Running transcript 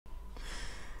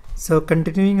So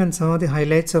continuing on some of the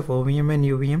highlights of OVM and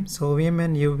UVM. So OVM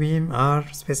and UVM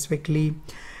are specifically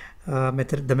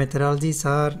the methodologies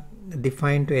are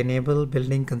defined to enable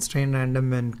building constraint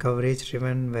random and coverage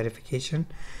driven verification.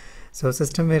 So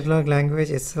system Verilog language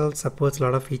itself supports a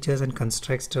lot of features and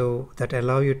constructs that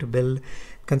allow you to build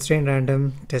constraint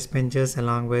random test benches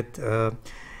along with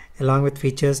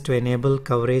features to enable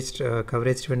coverage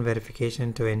driven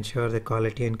verification to ensure the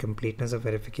quality and completeness of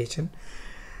verification.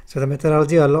 So the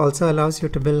methodology also allows you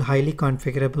to build highly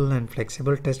configurable and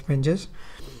flexible test benches.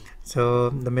 So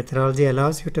the methodology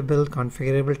allows you to build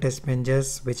configurable test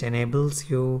benches, which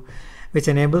enables a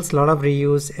lot of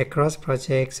reuse across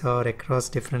projects or across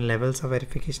different levels of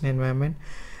verification environment.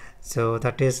 So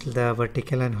that is the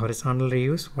vertical and horizontal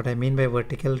reuse. What I mean by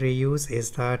vertical reuse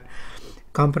is that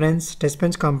test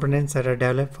bench components that are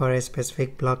developed for a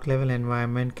specific block level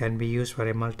environment can be used for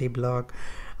a multi-block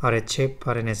or a chip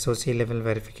or an SoC level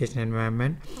verification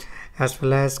environment, as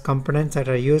well as components that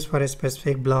are used for a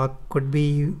specific block could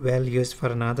be well used for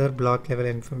another block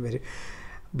level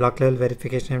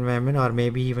verification environment, or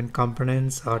maybe even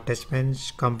components or test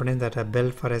bench components that are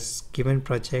built for a given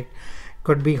project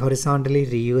could be horizontally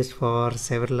reused for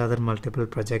several other multiple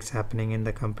projects happening in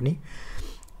the company.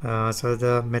 So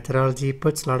the methodology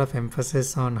puts a lot of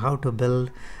emphasis on how to build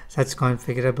such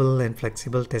configurable and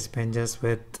flexible test benches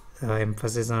with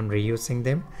emphasis on reusing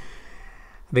them,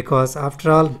 because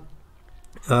after all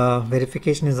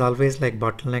verification is always like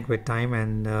bottleneck with time,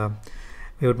 and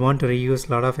we would want to reuse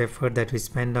a lot of effort that we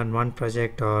spend on one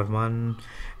project or one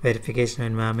verification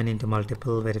environment into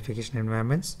multiple verification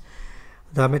environments.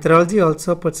 The methodology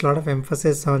also puts a lot of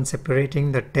emphasis on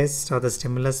separating the test or the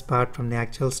stimulus part from the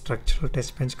actual structural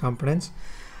test bench components.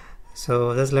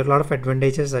 So there's a lot of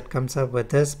advantages that comes up with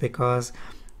this, because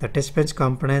the test bench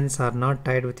components are not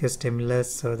tied with your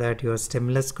stimulus, so that your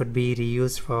stimulus could be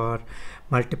reused for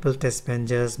multiple test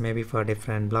benches, maybe for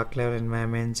different block level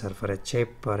environments, or for a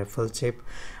chip or a full chip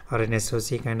or an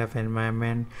SoC kind of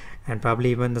environment, and probably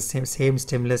even the same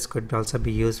stimulus could also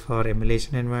be used for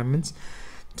emulation environments.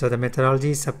 So the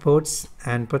methodology supports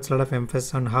and puts a lot of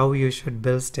emphasis on how you should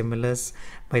build stimulus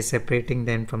by separating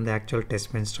them from the actual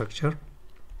test bench structure.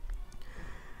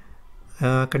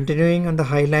 Continuing on the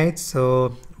highlights,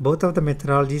 so both of the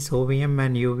methodologies, OVM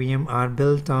and UVM, are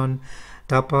built on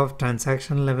top of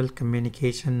transaction level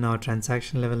communication or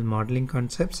transaction level modeling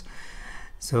concepts.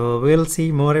 So we'll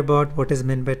see more about what is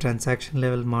meant by transaction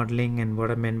level modeling and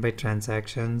what are meant by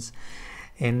transactions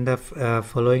in the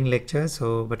following lecture.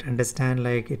 So but understand,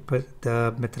 like,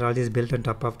 the methodology is built on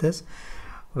top of this,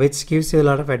 which gives you a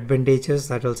lot of advantages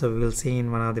that also we will see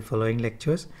in one of the following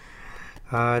lectures.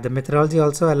 The methodology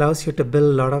also allows you to build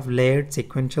a lot of layered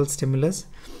sequential stimulus.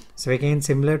 So again,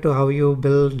 similar to how you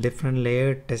build different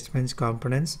layered test bench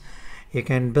components, you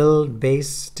can build base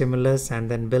stimulus and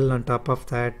then build on top of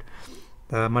that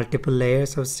multiple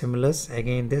layers of stimulus.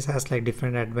 Again, this has like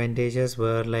different advantages,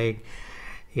 where like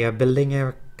you are building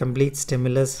a complete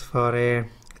stimulus for a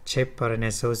chip or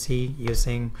an SoC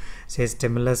using, say,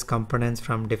 stimulus components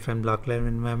from different block level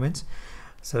environments.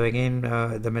 So again,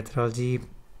 the methodology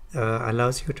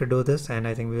allows you to do this, and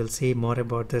I think we will see more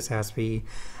about this as we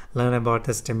learn about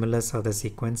the stimulus or the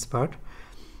sequence part.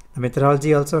 The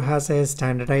methodology also has a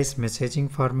standardized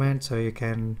messaging format, so you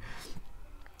can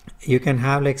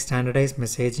have like standardized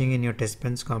messaging in your test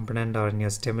bench component or in your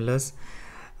stimulus,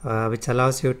 which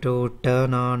allows you to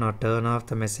turn on or turn off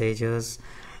the messages.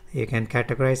 You can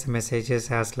categorize the messages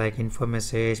as like info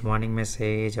message, warning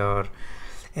message, or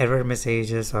error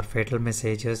messages, or fatal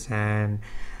messages, and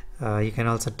you can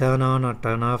also turn on or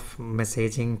turn off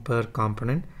messaging per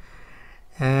component.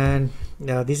 And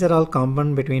these are all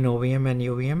common between OVM and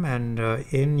UVM, and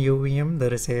in UVM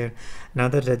there is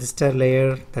another register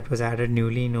layer that was added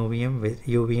newly in OVM with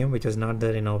UVM, which was not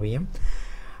there in OVM.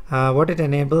 What it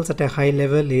enables at a high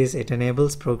level is it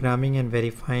enables programming and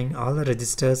verifying all the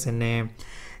registers in a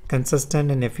consistent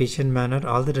and efficient manner,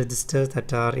 all the registers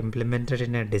that are implemented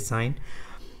in a design.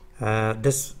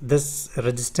 This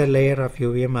register layer of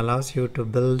UVM allows you to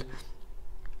build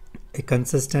a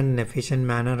consistent and efficient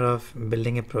manner of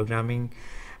building a programming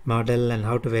model and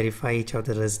how to verify each of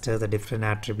the registers, the different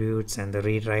attributes and the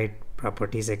read-write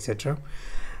properties, etc.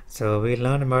 So we'll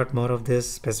learn about more of this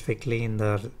specifically in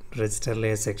the register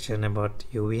layer section about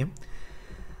UVM.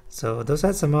 So those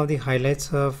are some of the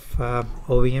highlights of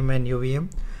OVM and UVM.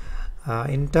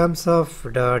 In terms of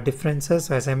the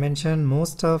differences, as I mentioned,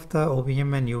 most of the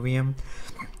OVM and UVM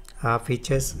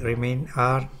features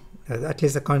at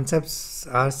least the concepts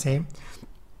are same.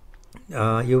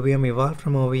 UVM evolved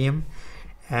from OVM,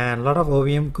 and a lot of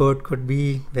OVM code could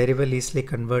be very well easily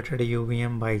converted to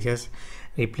UVM by just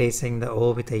replacing the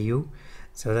O with a U.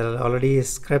 So there are already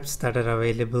scripts that are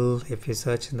available if you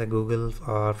search in the Google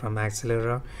or from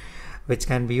Accelera, which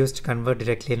can be used to convert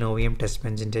directly an OVM test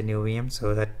bench into an UVM.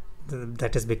 So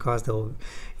that is because the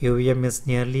UVM is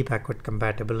nearly backward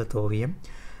compatible with OVM.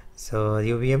 So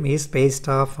UVM is based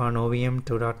off on OVM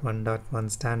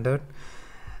 2.1.1 standard.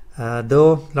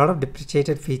 Though a lot of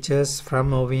deprecated features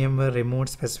from OVM were removed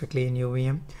specifically in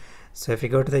UVM. So if you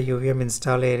go to the UVM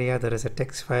install area, there is a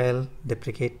text file,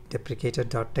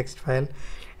 deprecated.txt file,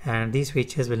 and these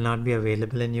features will not be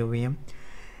available in UVM.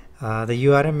 The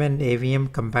URM and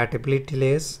AVM compatibility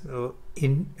layers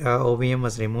in OVM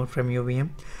was removed from UVM.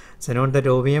 So note that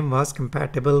OVM was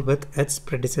compatible with its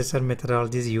predecessor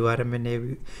methodologies URM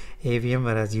and AVM,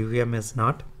 whereas UVM is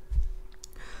not.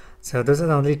 So those are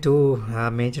the only two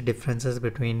major differences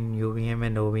between UVM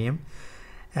and OVM.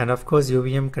 And of course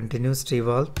UVM continues to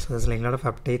evolve, so there's like a lot of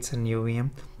updates in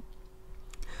UVM.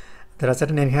 There are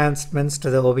certain enhancements to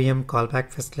the OVM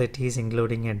callback facilities,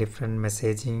 including a different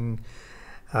messaging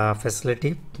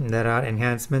facility. There are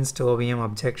enhancements to OVM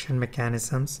objection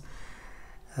mechanisms.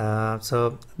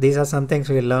 So these are some things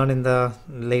we learn in the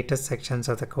latest sections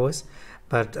of the course,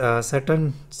 but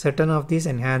certain of these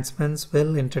enhancements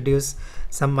will introduce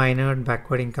some minor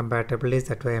backward incompatibilities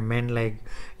that were meant, like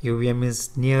UVM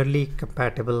is nearly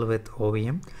compatible with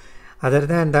OVM. Other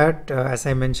than that, as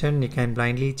I mentioned, you can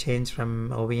blindly change from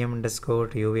OVM underscore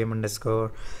to UVM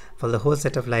underscore for the whole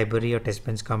set of library or test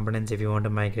bench components if you want to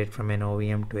migrate from an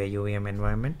OVM to a UVM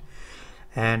environment.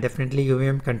 And definitely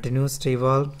UVM continues to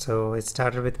evolve. So it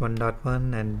started with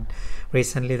 1.1 and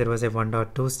recently there was a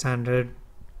 1.2 standard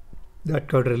that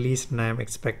got released, and I am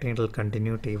expecting it will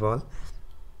continue to evolve.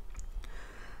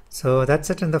 So that's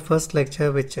it in the first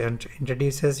lecture, which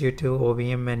introduces you to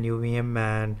OVM and UVM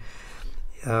and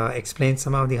explains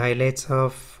some of the highlights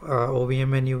of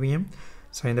OVM and UVM.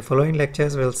 So in the following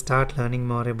lectures we'll start learning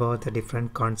more about the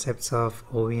different concepts of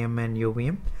OVM and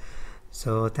UVM.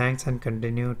 So thanks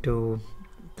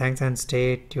and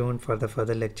stay tuned for the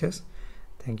further lectures.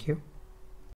 Thank you.